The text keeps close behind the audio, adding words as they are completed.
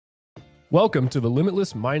Welcome to the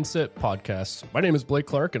Limitless Mindset Podcast. My name is Blake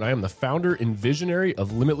Clark, and I am the founder and visionary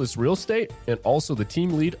of Limitless Real Estate and also the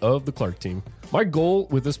team lead of the Clark team. My goal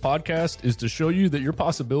with this podcast is to show you that your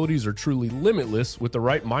possibilities are truly limitless with the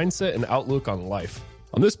right mindset and outlook on life.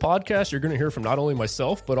 On this podcast, you're going to hear from not only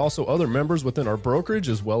myself, but also other members within our brokerage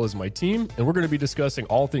as well as my team. And we're going to be discussing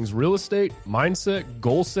all things real estate, mindset,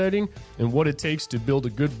 goal setting, and what it takes to build a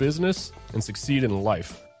good business and succeed in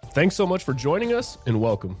life. Thanks so much for joining us and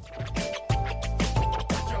welcome.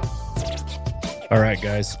 All right,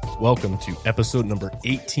 guys, welcome to episode number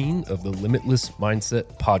 18 of the Limitless Mindset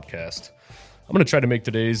Podcast. I'm going to try to make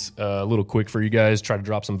today's a little quick for you guys, try to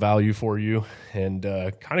drop some value for you, and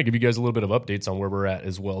kind of give you guys a little bit of updates on where we're at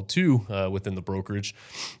as well, too, within the brokerage.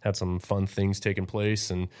 Had some fun things taking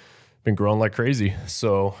place and been growing like crazy.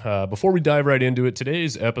 So before we dive right into it,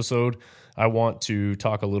 today's episode, I want to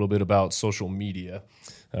talk a little bit about social media.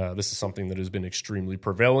 This is something that has been extremely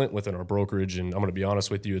prevalent within our brokerage, and I'm going to be honest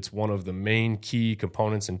with you, it's one of the main key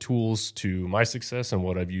components and tools to my success and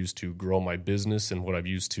what I've used to grow my business and what I've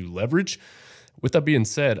used to leverage. With that being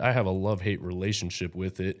said, I have a love-hate relationship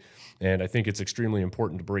with it, and I think it's extremely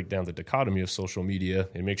important to break down the dichotomy of social media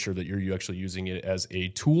and make sure that you're actually using it as a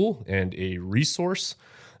tool and a resource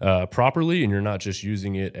properly, and you're not just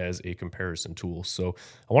using it as a comparison tool. So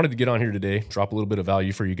I wanted to get on here today, drop a little bit of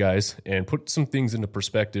value for you guys, and put some things into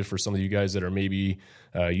perspective for some of you guys that are maybe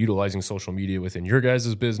utilizing social media within your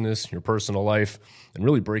guys' business, your personal life, and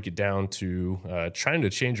really break it down to trying to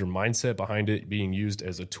change your mindset behind it being used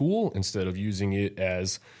as a tool instead of using it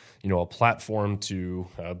as a platform to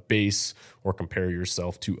base or compare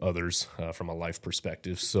yourself to others from a life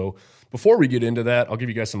perspective. So before we get into that, I'll give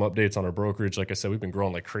you guys some updates on our brokerage. Like I said, we've been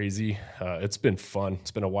growing like crazy. It's been fun.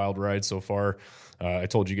 It's been a wild ride so far. I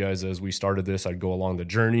told you guys as we started this, I'd go along the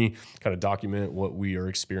journey, kind of document what we are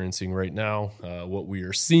experiencing right now, what we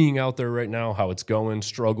are seeing out there right now, how it's going,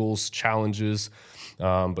 struggles, challenges,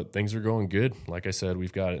 but things are going good. Like I said,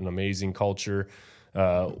 we've got an amazing culture.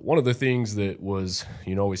 One of the things that was,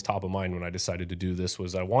 always top of mind when I decided to do this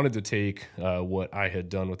was I wanted to take what I had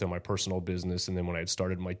done within my personal business, and then when I had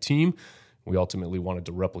started my team, we ultimately wanted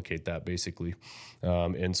to replicate that basically.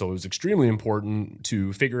 And so it was extremely important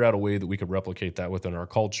to figure out a way that we could replicate that within our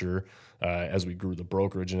culture as we grew the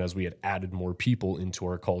brokerage and as we had added more people into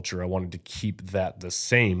our culture. I wanted to keep that the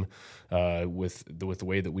same with the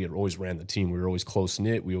way that we had always ran the team. We were always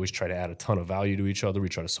close-knit. We always try to add a ton of value to each other. We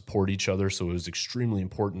try to support each other. So it was extremely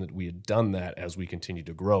important that we had done that as we continued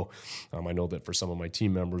to grow. I know that for some of my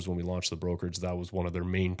team members, when we launched the brokerage, that was one of their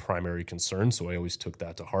main primary concerns. So I always took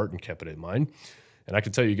that to heart and kept it in mind. And I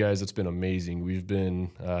can tell you guys, it's been amazing. We've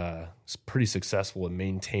been pretty successful in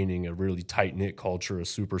maintaining a really tight-knit culture, a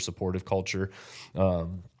super supportive culture.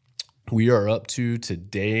 We are up to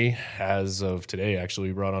today, as of today, actually,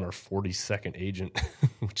 we brought on our 42nd agent,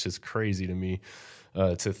 which is crazy to me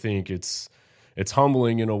to think. It's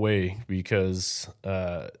humbling in a way because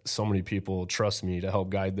so many people trust me to help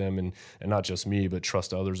guide them, and not just me, but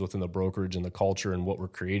trust others within the brokerage and the culture and what we're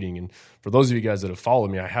creating. And for those of you guys that have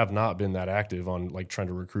followed me, I have not been that active on like trying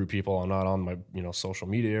to recruit people. I'm not on my social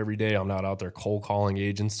media every day. I'm not out there cold calling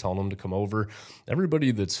agents, telling them to come over.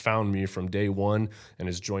 Everybody that's found me from day one and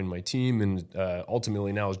has joined my team and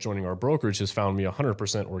ultimately now is joining our brokerage has found me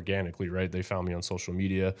 100% organically, right? They found me on social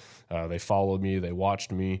media. They followed me. They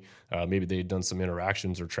watched me. Maybe they had done some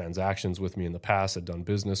interactions or transactions with me in the past, had done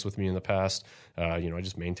business with me in the past. I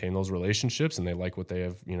just maintain those relationships, and they like what they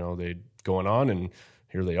have, they going on, and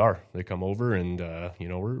here they are. They come over, and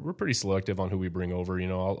we're pretty selective on who we bring over.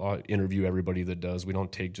 I'll interview everybody that does. We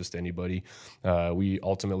don't take just anybody. We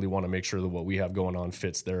ultimately want to make sure that what we have going on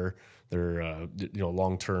fits their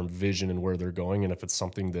long-term vision and where they're going. And if it's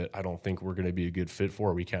something that I don't think we're going to be a good fit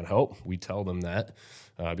for, or we can't help, we tell them that.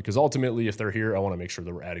 Because ultimately, if they're here, I want to make sure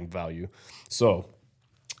that we're adding value. So,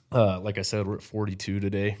 like I said, we're at 42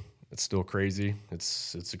 today. It's still crazy.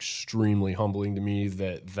 It's extremely humbling to me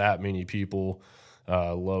that many people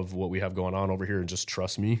love what we have going on over here and just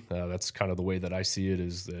trust me. That's kind of the way that I see it,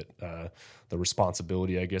 is that the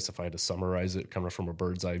responsibility, I guess, if I had to summarize it coming from a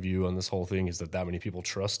bird's eye view on this whole thing, is that many people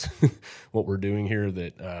trust what we're doing here,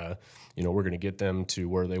 that, we're going to get them to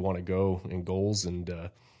where they want to go in goals. And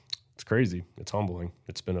it's crazy. It's humbling.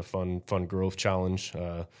 It's been a fun growth challenge.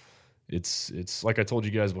 It's like I told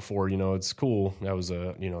you guys before, it's cool. I was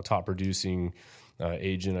a, top producing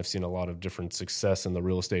agent. I've seen a lot of different success in the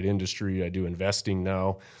real estate industry. I do investing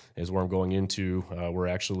now is where I'm going into. We're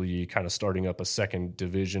actually kind of starting up a second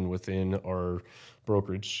division within our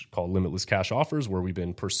brokerage called Limitless Cash Offers, where we've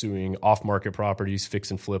been pursuing off-market properties,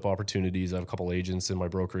 fix and flip opportunities. I have a couple agents in my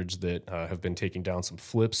brokerage that have been taking down some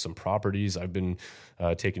flips, some properties. I've been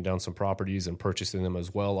taking down some properties and purchasing them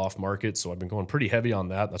as well off-market. So I've been going pretty heavy on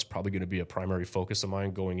that. That's probably going to be a primary focus of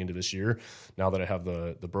mine going into this year. Now that I have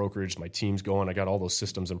the brokerage, my team's going, I got all those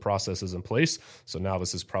systems and processes in place. So now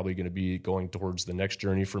this is probably going to be going towards the next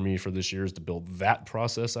journey for me for this year, is to build that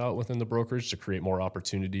process out within the brokerage to create more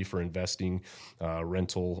opportunity for investing,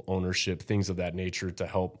 rental, ownership, things of that nature, to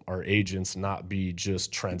help our agents not be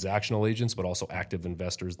just transactional agents, but also active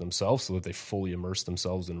investors themselves, so that they fully immerse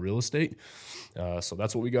themselves in real estate. So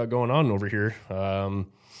that's what we got going on over here.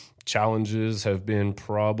 Challenges have been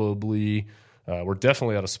probably... we're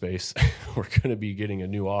definitely out of space. We're going to be getting a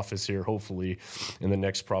new office here, hopefully, in the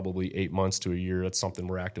next probably 8 months to a year. That's something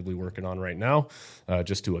we're actively working on right now,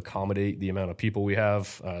 just to accommodate the amount of people we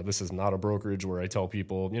have. This is not a brokerage where I tell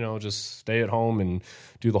people, just stay at home and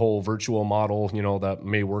do the whole virtual model. That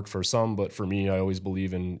may work for some, but for me, I always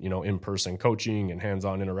believe in, in-person coaching and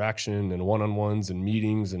hands-on interaction and one-on-ones and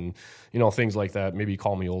meetings and, things like that. Maybe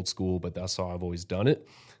call me old school, but that's how I've always done it.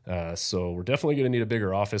 So we're definitely going to need a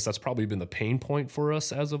bigger office. That's probably been the pain point for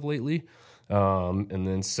us as of lately. And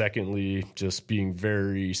then secondly, just being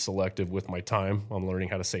very selective with my time. I'm learning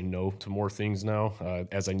how to say no to more things now,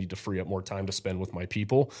 as I need to free up more time to spend with my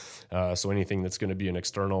people. So anything that's going to be an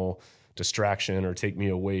external distraction or take me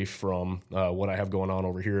away from what I have going on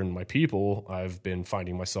over here and my people, I've been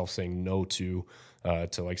finding myself saying no to,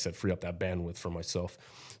 like I said, free up that bandwidth for myself.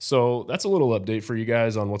 So that's a little update for you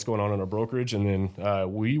guys on what's going on in our brokerage. And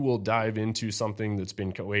then we will dive into something that's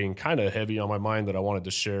been weighing kind of heavy on my mind that I wanted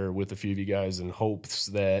to share with a few of you guys in hopes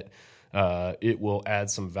that it will add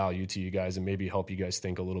some value to you guys and maybe help you guys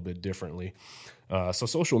think a little bit differently. So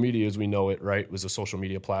social media as we know it, right, was a social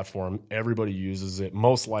media platform. Everybody uses it.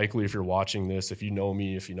 Most likely, if you're watching this, if you know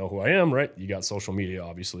me, if you know who I am, right, you got social media,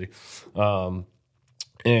 obviously.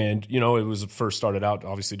 And, it was first started out,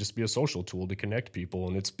 obviously, just to be a social tool to connect people.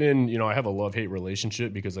 And it's been, I have a love-hate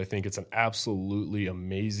relationship because I think it's an absolutely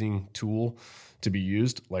amazing tool to be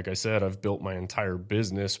used. Like I said, I've built my entire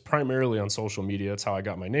business primarily on social media. That's how I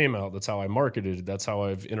got my name out. That's how I marketed. That's how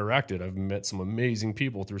I've interacted. I've met some amazing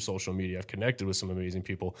people through social media. I've connected with some amazing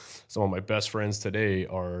people. Some of my best friends today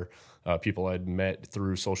are people I'd met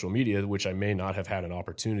through social media, which I may not have had an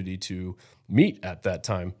opportunity to meet at that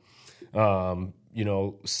time.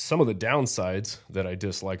 Some of the downsides that I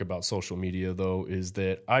dislike about social media, though, is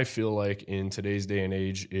that I feel like in today's day and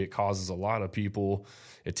age, it causes a lot of people,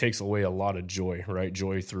 it takes away a lot of joy, right?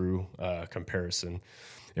 Joy through comparison.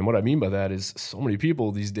 And what I mean by that is so many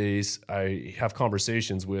people these days I have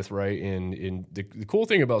conversations with, right? And the cool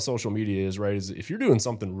thing about social media is, right, is if you're doing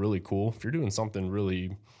something really cool, if you're doing something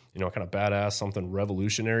really, kind of badass, something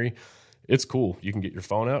revolutionary, it's cool. You can get your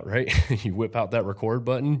phone out, right? You whip out that record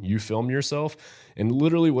button, you film yourself, and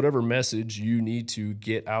literally whatever message you need to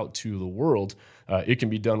get out to the world, it can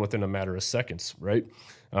be done within a matter of seconds, right?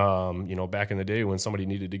 Back in the day when somebody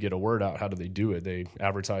needed to get a word out, how do they do it? They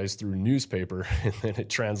advertised through newspaper, and then it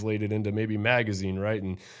translated into maybe magazine, right?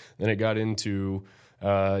 And then it got into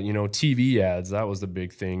TV ads. That was the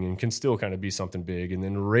big thing and can still kind of be something big. And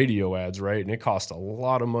then radio ads, right? And it cost a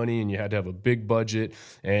lot of money and you had to have a big budget.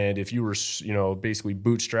 And if you were, basically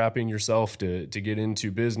bootstrapping yourself to get into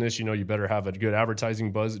business, you better have a good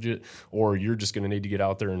advertising budget, or you're just going to need to get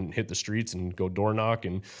out there and hit the streets and go door knock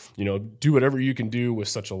and, do whatever you can do with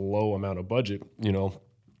such a low amount of budget,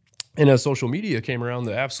 And as social media came around,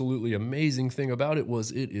 the absolutely amazing thing about it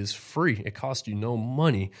was it is free. It costs you no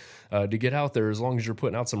money to get out there as long as you're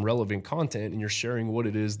putting out some relevant content and you're sharing what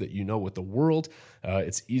it is that you know with the world.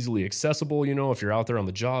 It's easily accessible, if you're out there on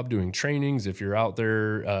the job doing trainings, if you're out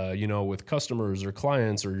there, with customers or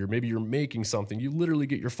clients, or maybe you're making something, you literally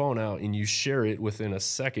get your phone out and you share it within a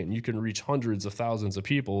second. You can reach hundreds of thousands of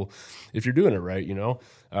people if you're doing it right,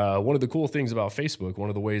 One of the cool things about Facebook, one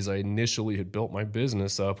of the ways I initially had built my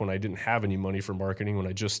business up when I didn't have any money for marketing, when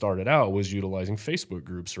I just started out, was utilizing Facebook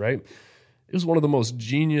groups, right? It was one of the most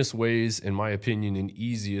genius ways, in my opinion, and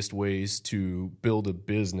easiest ways to build a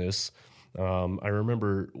business. I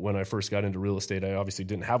remember when I first got into real estate, I obviously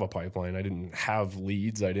didn't have a pipeline. I didn't have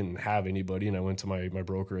leads. I didn't have anybody. And I went to my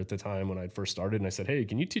broker at the time when I'd first started and I said, "Hey,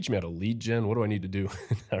 can you teach me how to lead gen? What do I need to do?"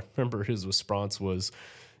 And I remember his response was,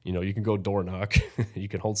 you can go door knock, you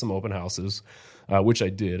can hold some open houses, which I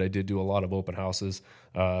did. I did do a lot of open houses.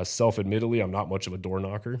 Self-admittedly, I'm not much of a door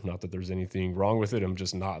knocker. Not that there's anything wrong with it. I'm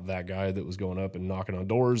just not that guy that was going up and knocking on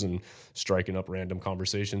doors and striking up random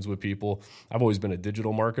conversations with people. I've always been a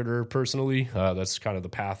digital marketer personally. That's kind of the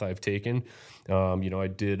path I've taken. I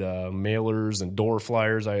did mailers and door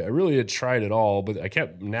flyers. I really had tried it all, but I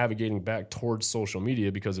kept navigating back towards social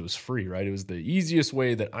media because it was free, right? It was the easiest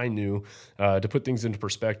way that I knew to put things into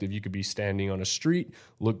perspective. You could be standing on a street,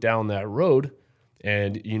 look down that road,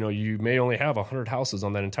 and, you may only have 100 houses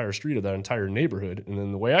on that entire street or that entire neighborhood. And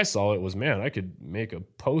then the way I saw it was, man, I could make a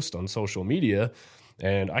post on social media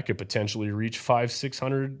and I could potentially reach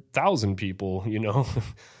 500,000-600,000 people,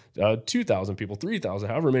 2,000 people, 3,000,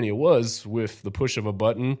 however many it was, with the push of a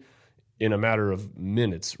button in a matter of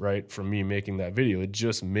minutes, right? From me making that video, it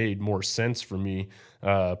just made more sense for me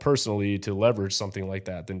personally to leverage something like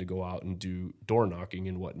that than to go out and do door knocking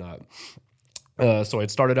and whatnot. So I'd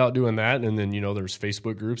started out doing that, and then, there's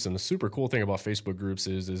Facebook groups, and the super cool thing about Facebook groups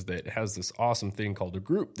is that it has this awesome thing called a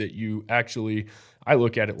group that I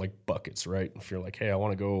look at it like buckets, right? If you're like, hey, I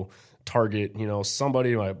want to go target,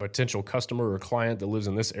 somebody, my potential customer or client that lives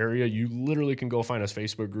in this area, you literally can go find a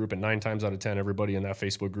Facebook group, and 9 times out of 10, everybody in that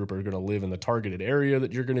Facebook group are going to live in the targeted area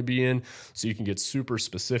that you're going to be in. So you can get super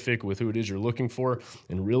specific with who it is you're looking for.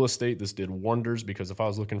 In real estate, this did wonders, because if I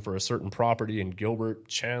was looking for a certain property in Gilbert,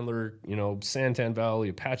 Chandler, Santan Valley,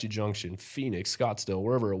 Apache Junction, Phoenix, Scottsdale,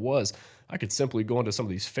 wherever it was, I could simply go into some of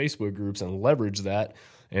these Facebook groups and leverage that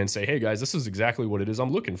and say, hey guys, this is exactly what it is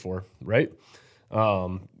I'm looking for, right?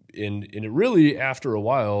 And it really, after a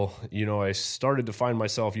while, I started to find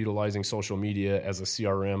myself utilizing social media as a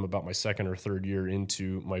CRM about my second or third year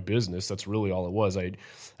into my business. That's really all it was. I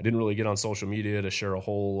didn't really get on social media to share a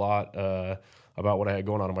whole lot about what I had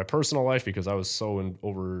going on in my personal life, because I was so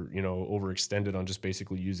overextended on just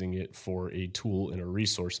basically using it for a tool and a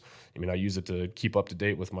resource. I use it to keep up to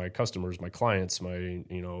date with my customers, my clients, my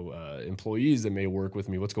employees that may work with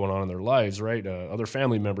me, what's going on in their lives, right? Other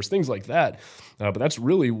family members, things like that. But that's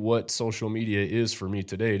really what social media is for me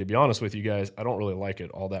today. To be honest with you guys, I don't really like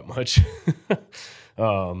it all that much.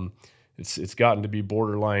 It's gotten to be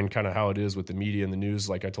borderline kind of how it is with the media and the news.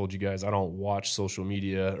 Like I told you guys, I don't watch social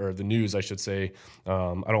media, or the news, I should say.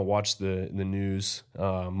 I don't watch the news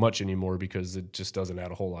much anymore, because it just doesn't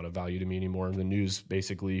add a whole lot of value to me anymore. The news,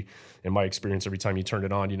 basically, in my experience, every time you turn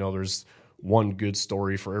it on, there's one good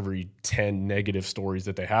story for every 10 negative stories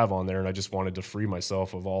that they have on there. And I just wanted to free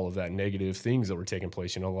myself of all of that negative things that were taking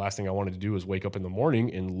place. The last thing I wanted to do was wake up in the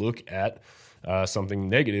morning and look at something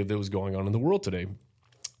negative that was going on in the world today.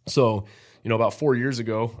 So, about 4 years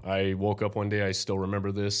ago, I woke up one day. I still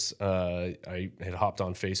remember this. I had hopped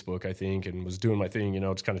on Facebook, I think, and was doing my thing,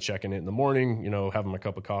 just kind of checking it in the morning, having my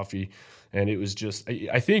cup of coffee. And it was just,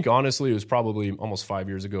 I think, honestly, it was probably almost 5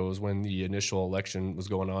 years ago was when the initial election was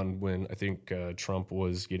going on, when I think Trump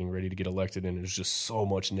was getting ready to get elected, and it was just so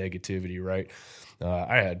much negativity, right?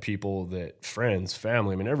 I had people friends,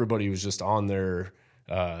 family, everybody was just on there,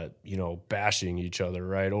 bashing each other,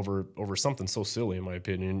 right? Over something so silly, in my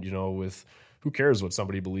opinion, with who cares what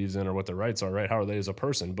somebody believes in or what their rights are, right? How are they as a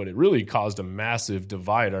person? But it really caused a massive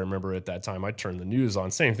divide. I remember at that time I turned the news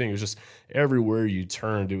on, same thing. It was just everywhere you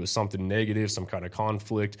turned, it was something negative, some kind of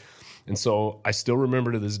conflict. And so I still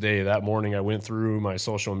remember to this day, that morning I went through my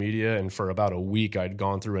social media, and for about a week I'd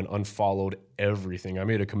gone through and unfollowed everything. I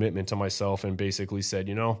made a commitment to myself and basically said,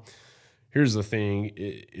 here's the thing.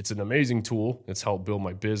 It's an amazing tool. It's helped build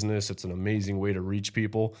my business. It's an amazing way to reach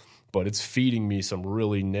people, but it's feeding me some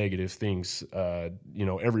really negative things.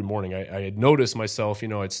 Every morning I had noticed myself,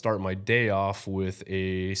 I'd start my day off with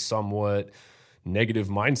a somewhat negative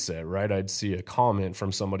mindset, right? I'd see a comment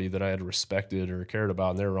from somebody that I had respected or cared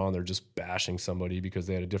about, and they were on there just bashing somebody because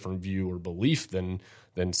they had a different view or belief than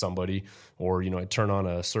somebody. Or, I'd turn on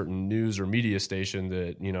a certain news or media station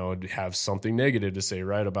that, would have something negative to say,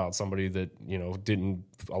 right, about somebody that, didn't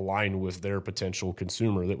align with their potential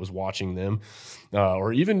consumer that was watching them.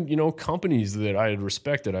 Or even, companies that I had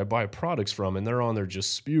respected, I buy products from, and they're on there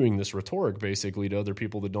just spewing this rhetoric basically to other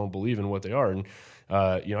people that don't believe in what they are. And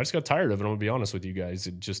I just got tired of it. I'm gonna be honest with you guys.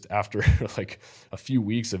 It just, after like a few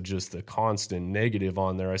weeks of just the constant negative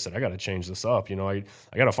on there, I said, I got to change this up. I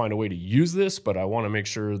got to find a way to use this, but I want to make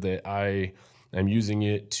sure that I am using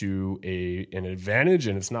it to an advantage,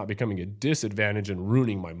 and it's not becoming a disadvantage and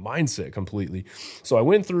ruining my mindset completely. So I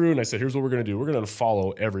went through and I said, here's what we're going to do. We're going to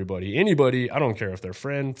follow everybody, anybody. I don't care if they're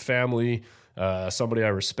friend, family, somebody I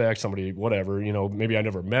respect, somebody, whatever, maybe I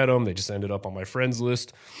never met them. They just ended up on my friends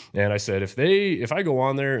list. And I said, if I go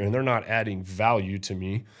on there and they're not adding value to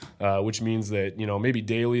me, which means that, maybe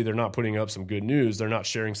daily they're not putting up some good news. They're not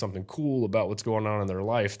sharing something cool about what's going on in their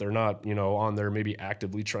life. They're not, on there maybe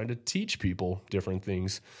actively trying to teach people different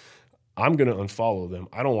things. I'm going to unfollow them.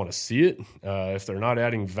 I don't want to see it. If they're not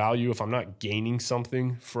adding value, if I'm not gaining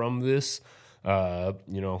something from this,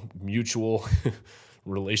 mutual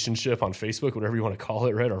relationship on Facebook, whatever you want to call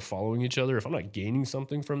it, right? Or following each other. If I'm not gaining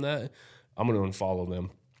something from that, I'm going to unfollow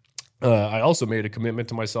them. I also made a commitment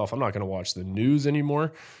to myself. I'm not going to watch the news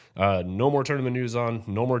anymore. No more turning the news on,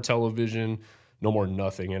 no more television, no more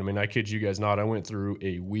nothing. And I mean, I kid you guys not, I went through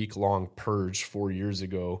a week-long purge 4 years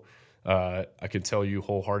ago. I can tell you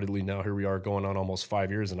wholeheartedly now, here we are going on almost 5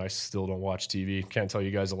 years and I still don't watch TV. Can't tell you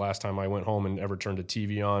guys the last time I went home and ever turned a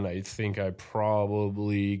TV on. I think I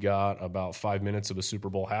probably got about 5 minutes of a Super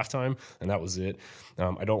Bowl halftime and that was it.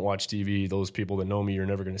 I don't watch TV. Those people that know me, you're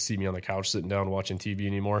never going to see me on the couch sitting down watching TV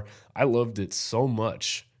anymore. I loved it so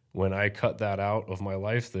much when I cut that out of my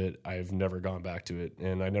life that I've never gone back to it.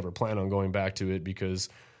 And I never plan on going back to it because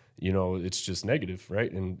it's just negative,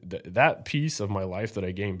 right? And that piece of my life that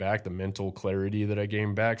I gained back, the mental clarity that I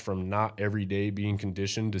gained back from not every day being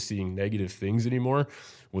conditioned to seeing negative things anymore,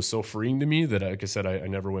 was so freeing to me that, like I said, I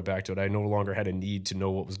never went back to it. I no longer had a need to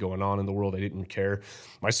know what was going on in the world. I didn't care.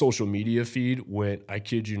 My social media feed went, I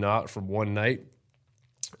kid you not, from one night,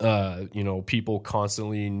 people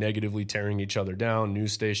constantly negatively tearing each other down,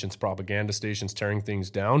 news stations, propaganda stations tearing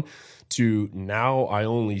things down, to now I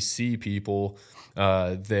only see people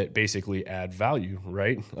that basically add value,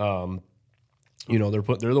 right?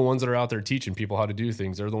 They're the ones that are out there teaching people how to do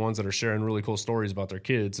things. They're the ones that are sharing really cool stories about their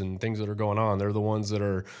kids and things that are going on. They're the ones that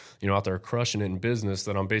are, out there crushing it in business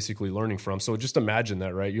that I'm basically learning from. So just imagine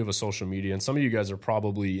that, right? You have a social media, and some of you guys are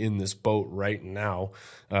probably in this boat right now,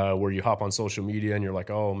 where you hop on social media and you're like,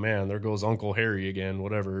 oh man, there goes Uncle Harry again,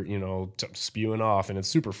 whatever, spewing off, and it's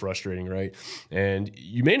super frustrating, right? And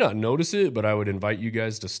you may not notice it, but I would invite you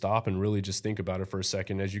guys to stop and really just think about it for a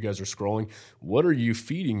second as you guys are scrolling. What are you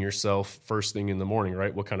feeding yourself first thing in the morning,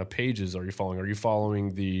 right? What kind of pages are you following? Are you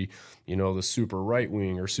following the super right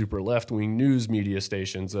wing or super left wing news media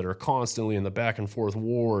stations that are constantly in the back and forth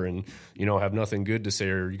war and, have nothing good to say?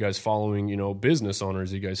 Are you guys following, business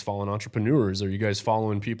owners? Are you guys following entrepreneurs? Are you guys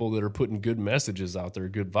following people that are putting good messages out there,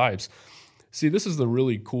 good vibes? See, this is the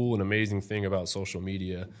really cool and amazing thing about social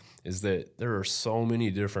media, is that there are so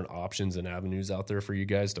many different options and avenues out there for you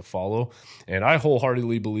guys to follow. And I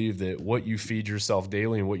wholeheartedly believe that what you feed yourself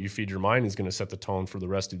daily and what you feed your mind is going to set the tone for the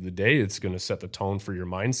rest of the day. It's going to set the tone for your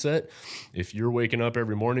mindset. If you're waking up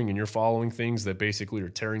every morning and you're following things that basically are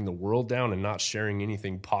tearing the world down and not sharing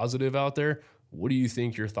anything positive out there, what do you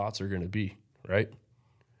think your thoughts are going to be, right?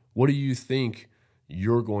 What do you think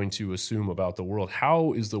you're going to assume about the world?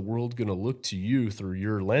 How is the world going to look to you through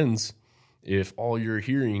your lens if all you're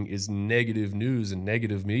hearing is negative news and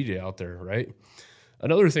negative media out there, right?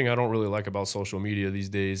 Another thing I don't really like about social media these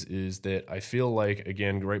days is that I feel like,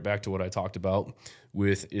 again, right back to what I talked about,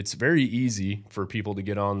 it's very easy for people to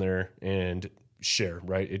get on there and share,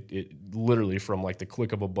 right? It literally, from like the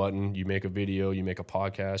click of a button, you make a video, you make a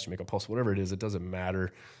podcast, you make a post, whatever it is, it doesn't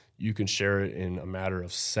matter. You can share it in a matter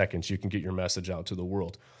of seconds. You can get your message out to the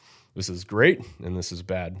world. This is great and this is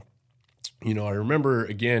bad. I remember,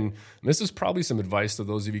 again, and this is probably some advice to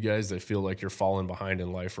those of you guys that feel like you're falling behind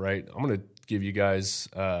in life, right? I'm going to give you guys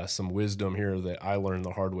some wisdom here that I learned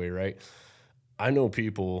the hard way, right? I know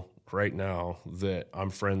people right now that I'm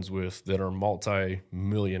friends with that are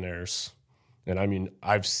multi-millionaires. And I mean,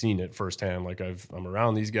 I've seen it firsthand. Like I'm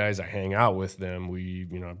around these guys. I hang out with them.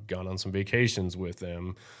 I've gone on some vacations with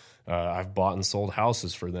them. I've bought and sold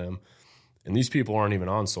houses for them. And these people aren't even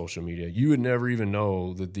on social media. You would never even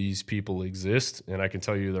know that these people exist. And I can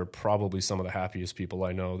tell you they're probably some of the happiest people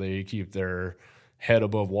I know. They keep their head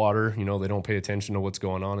above water. They don't pay attention to what's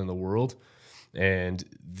going on in the world. And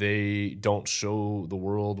they don't show the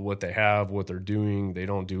world what they have, what they're doing. They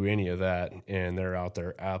don't do any of that. And they're out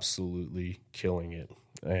there absolutely killing it.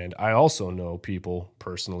 And I also know people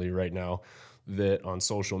personally right now that on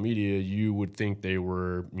social media, you would think they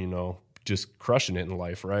were, just crushing it in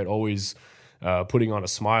life, right? Always putting on a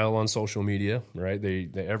smile on social media, right? They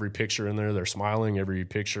every picture in there, they're smiling. Every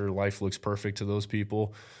picture, life looks perfect to those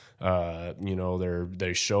people.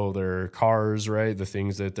 They show their cars, right? The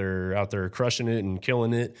things that they're out there crushing it and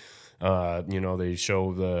killing it. They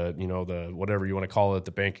show the whatever you want to call it,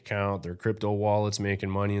 the bank account, their crypto wallets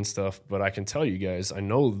making money and stuff. But I can tell you guys, I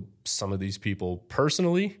know some of these people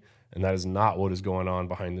personally, and that is not what is going on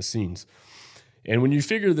behind the scenes. And when you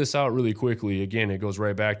figure this out really quickly, again, it goes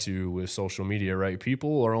right back to with social media, right?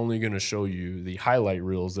 People are only going to show you the highlight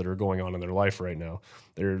reels that are going on in their life right now.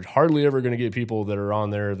 They're hardly ever going to get people that are on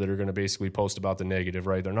there that are going to basically post about the negative,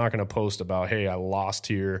 right? They're not going to post about, hey, I lost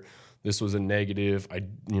here. This was a negative. I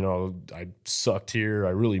sucked here. I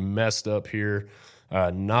really messed up here.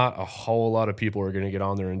 Not a whole lot of people are going to get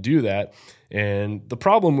on there and do that. And the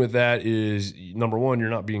problem with that is, number one, you're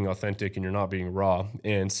not being authentic and you're not being raw.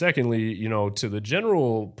 And secondly, to the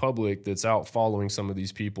general public that's out following some of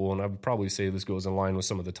these people, and I would probably say this goes in line with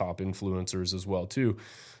some of the top influencers as well too.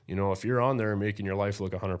 If you're on there making your life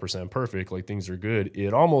look 100% perfect, like things are good,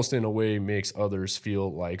 it almost in a way makes others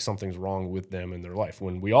feel like something's wrong with them in their life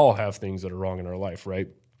when we all have things that are wrong in our life, right?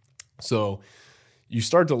 So you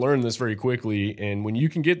start to learn this very quickly. And when you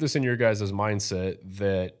can get this in your guys' mindset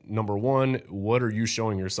that, number one, what are you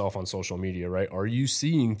showing yourself on social media, right? Are you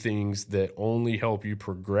seeing things that only help you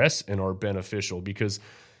progress and are beneficial? Because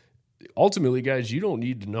ultimately, guys, you don't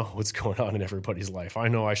need to know what's going on in everybody's life. I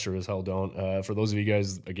know I sure as hell don't. For those of you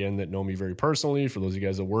guys, again, that know me very personally, for those of you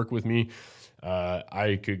guys that work with me,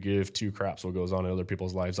 I could give two craps what goes on in other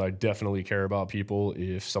people's lives. I definitely care about people.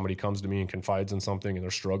 If somebody comes to me and confides in something and they're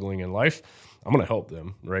struggling in life, I'm going to help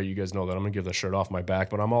them, right? You guys know that I'm going to give the shirt off my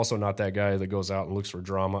back, but I'm also not that guy that goes out and looks for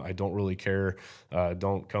drama. I don't really care.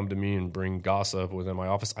 Don't come to me and bring gossip within my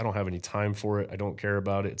office. I don't have any time for it. I don't care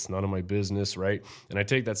about it. It's none of my business, right? And I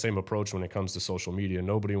take that same approach when it comes to social media.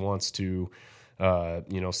 Nobody wants to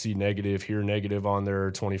see negative, hear negative on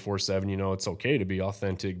there 24/7. It's okay to be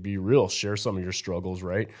authentic, be real, share some of your struggles,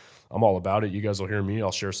 right? I'm all about it. You guys will hear me.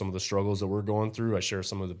 I'll share some of the struggles that we're going through. I share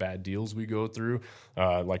some of the bad deals we go through.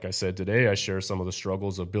 Like I said today, I share some of the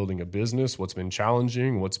struggles of building a business, what's been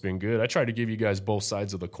challenging, what's been good. I try to give you guys both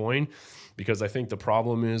sides of the coin because I think the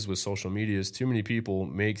problem is with social media is too many people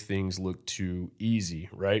make things look too easy,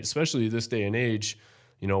 right? Especially this day and age.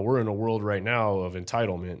 We're in a world right now of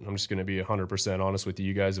entitlement. I'm just going to be 100% honest with you.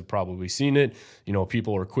 You guys have probably seen it.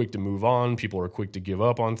 People are quick to move on. People are quick to give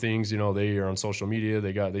up on things. They are on social media.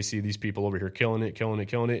 They see these people over here killing it.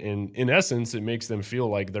 And in essence, it makes them feel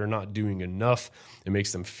like they're not doing enough. It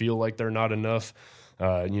makes them feel like they're not enough.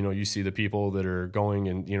 You see the people that are going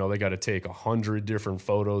and, they got to take 100 different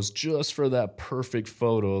photos just for that perfect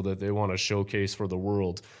photo that they want to showcase for the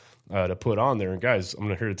world. To put on there. And guys, I'm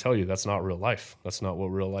here to tell you that's not real life. That's not what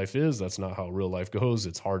real life is. That's not how real life goes.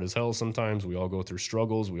 It's hard as hell sometimes. We all go through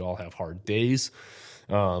struggles. We all have hard days.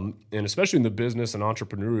 And especially in the business and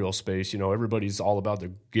entrepreneurial space, everybody's all about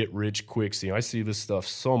the get rich quick scene. I see this stuff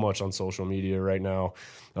so much on social media right now.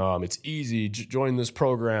 It's easy. Join this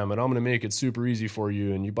program and I'm going to make it super easy for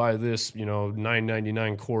you. And you buy this,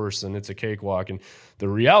 $9.99 course and it's a cakewalk. And the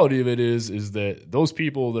reality of it is that those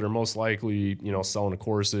people that are most likely, selling the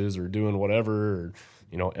courses or doing whatever, or,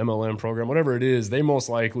 MLM program, whatever it is, they most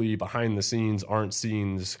likely behind the scenes aren't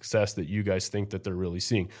seeing the success that you guys think that they're really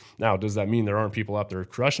seeing. Now, does that mean there aren't people out there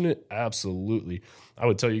crushing it? Absolutely. I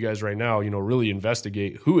would tell you guys right now, really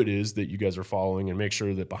investigate who it is that you guys are following and make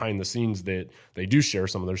sure that behind the scenes that they do share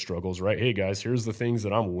some of their struggles, right? Hey guys, here's the things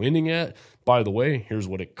that I'm winning at. By the way, here's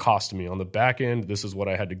what it cost me on the back end. This is what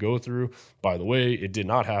I had to go through. By the way, it did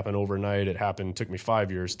not happen overnight. It took me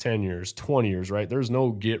 5 years, 10 years, 20 years, right? There's no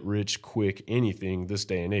get rich quick anything this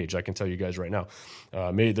day and age. I can tell you guys right now,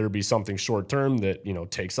 may there be something short term that,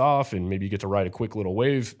 takes off and maybe you get to ride a quick little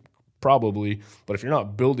wave. Probably, but if you're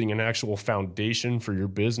not building an actual foundation for your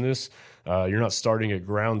business, you're not starting at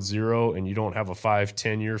ground zero and you don't have a 5,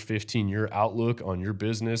 10-year, 15-year outlook on your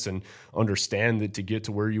business and understand that to get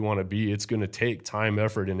to where you want to be, it's going to take time,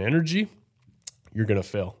 effort, and energy, you're going to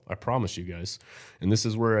fail. I promise you guys. And this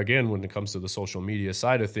is where, again, when it comes to the social media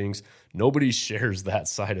side of things, nobody shares that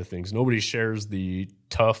side of things. Nobody shares the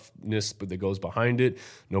toughness that goes behind it.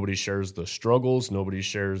 Nobody shares the struggles. Nobody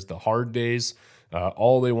shares the hard days.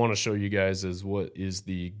 All they want to show you guys is what is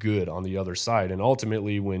the good on the other side. And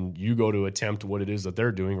ultimately, when you go to attempt what it is that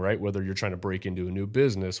they're doing, right, whether you're trying to break into a new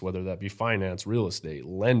business, whether that be finance, real estate,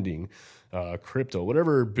 lending, crypto,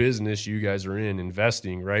 whatever business you guys are in,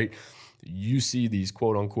 investing, right, you see these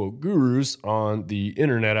quote unquote gurus on the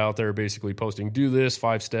internet out there basically posting, do this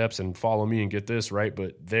 5 steps and follow me and get this, right?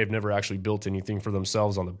 But they've never actually built anything for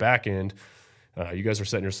themselves on the back end. You guys are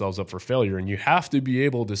setting yourselves up for failure, and you have to be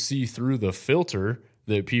able to see through the filter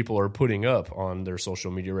that people are putting up on their social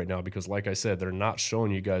media right now, because like I said, they're not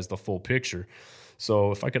showing you guys the full picture.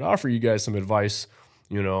 So if I could offer you guys some advice,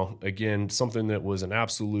 again, something that was an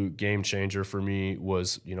absolute game changer for me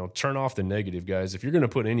was, turn off the negative, guys. If you're going to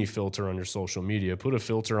put any filter on your social media, put a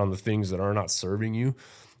filter on the things that are not serving you.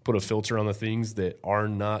 Put a filter on the things that are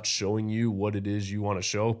not showing you what it is you want to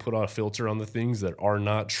show. Put a filter on the things that are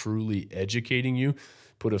not truly educating you.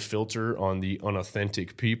 Put a filter on the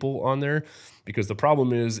unauthentic people on there, because the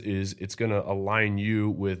problem is it's going to align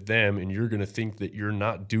you with them, and you're going to think that you're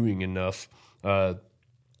not doing enough.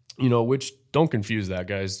 Which, don't confuse that,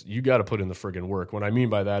 guys. You got to put in the friggin' work. What I mean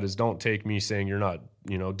by that is, don't take me saying you're not,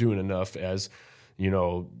 doing enough as,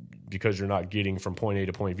 because you're not getting from point A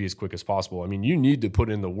to point B as quick as possible. I mean, you need to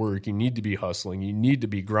put in the work. You need to be hustling. You need to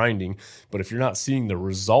be grinding. But if you're not seeing the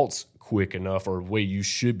results quick enough, or the way you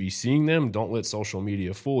should be seeing them, don't let social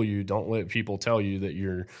media fool you. Don't let people tell you that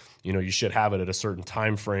you should have it at a certain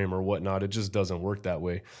time frame or whatnot. It just doesn't work that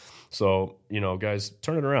way. So, guys,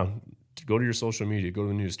 turn it around. Go to your social media, go to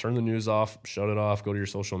the news, turn the news off, shut it off, go to your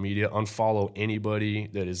social media, unfollow anybody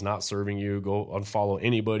that is not serving you, go unfollow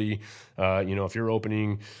anybody. If you're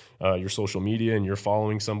opening your social media and you're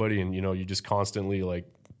following somebody and, you just constantly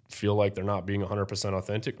feel like they're not being 100%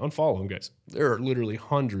 authentic, unfollow them, guys. There are literally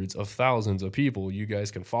hundreds of thousands of people you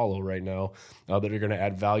guys can follow right now that are going to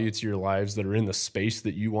add value to your lives, that are in the space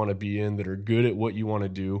that you want to be in, that are good at what you want to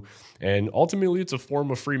do. And ultimately, it's a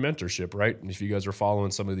form of free mentorship, right? If you guys are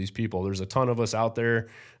following some of these people, there's a ton of us out there,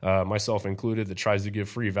 myself included, that tries to give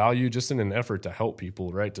free value just in an effort to help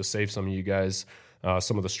people, right? To save some of you guys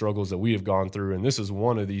some of the struggles that we have gone through. And this is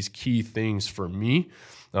one of these key things for me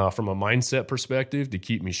from a mindset perspective, to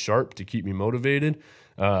keep me sharp, to keep me motivated.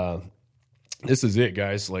 This is it,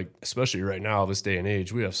 guys. Especially right now, this day and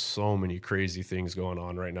age, we have so many crazy things going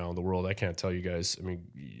on right now in the world. I can't tell you guys. I mean,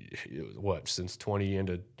 since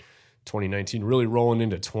 2019, really rolling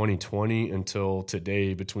into 2020 until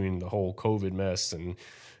today, between the whole COVID mess and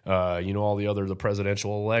all the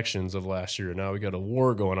presidential elections of last year. Now we got a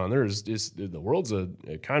war going on. The world's a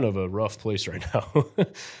kind of a rough place right now.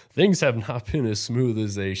 Things have not been as smooth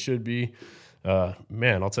as they should be.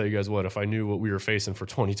 Man, I'll tell you guys what, if I knew what we were facing for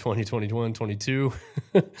 2020, 2021, 22,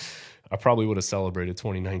 I probably would have celebrated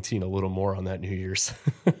 2019 a little more on that New Year's.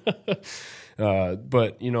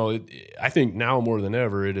 But I think now more than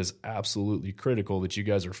ever, it is absolutely critical that you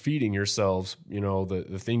guys are feeding yourselves,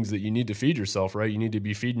 the things that you need to feed yourself, right? You need to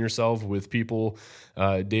be feeding yourself with people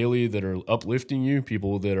daily that are uplifting you,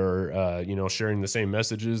 people that are, sharing the same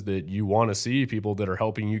messages that you want to see, people that are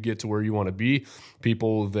helping you get to where you want to be,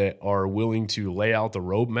 people that are willing to lay out the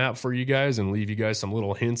roadmap for you guys and leave you guys some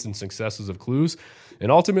little hints and successes of clues.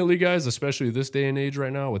 And ultimately, guys, especially this day and age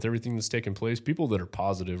right now with everything that's taking place, people that are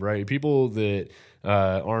positive, right? People that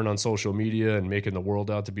aren't on social media and making the world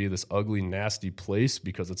out to be this ugly, nasty place,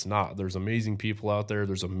 because it's not. There's amazing people out there.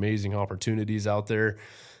 There's amazing opportunities out there.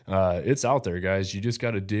 It's out there, guys. You just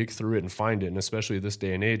got to dig through it and find it. And especially this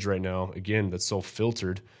day and age right now, again, that's so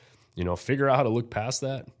filtered, figure out how to look past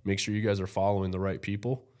that. Make sure you guys are following the right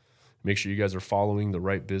people. Make sure you guys are following the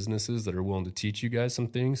right businesses that are willing to teach you guys some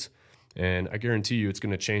things. And I guarantee you it's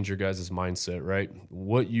going to change your guys' mindset, right?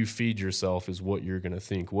 What you feed yourself is what you're going to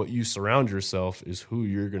think. What you surround yourself is who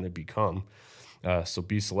you're going to become. So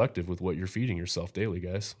be selective with what you're feeding yourself daily,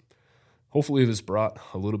 guys. Hopefully this brought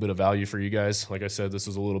a little bit of value for you guys. Like I said, this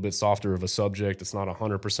is a little bit softer of a subject. It's not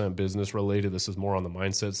 100% business related. This is more on the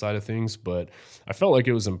mindset side of things. But I felt like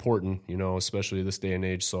it was important, especially this day and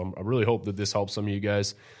age. So I really hope that this helps some of you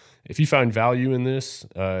guys. If you find value in this,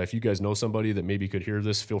 if you guys know somebody that maybe could hear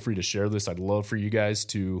this, feel free to share this. I'd love for you guys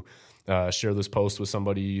to share this post with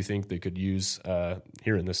somebody you think they could use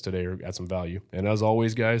hearing this today or add some value. And as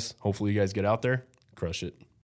always, guys, hopefully you guys get out there, crush it.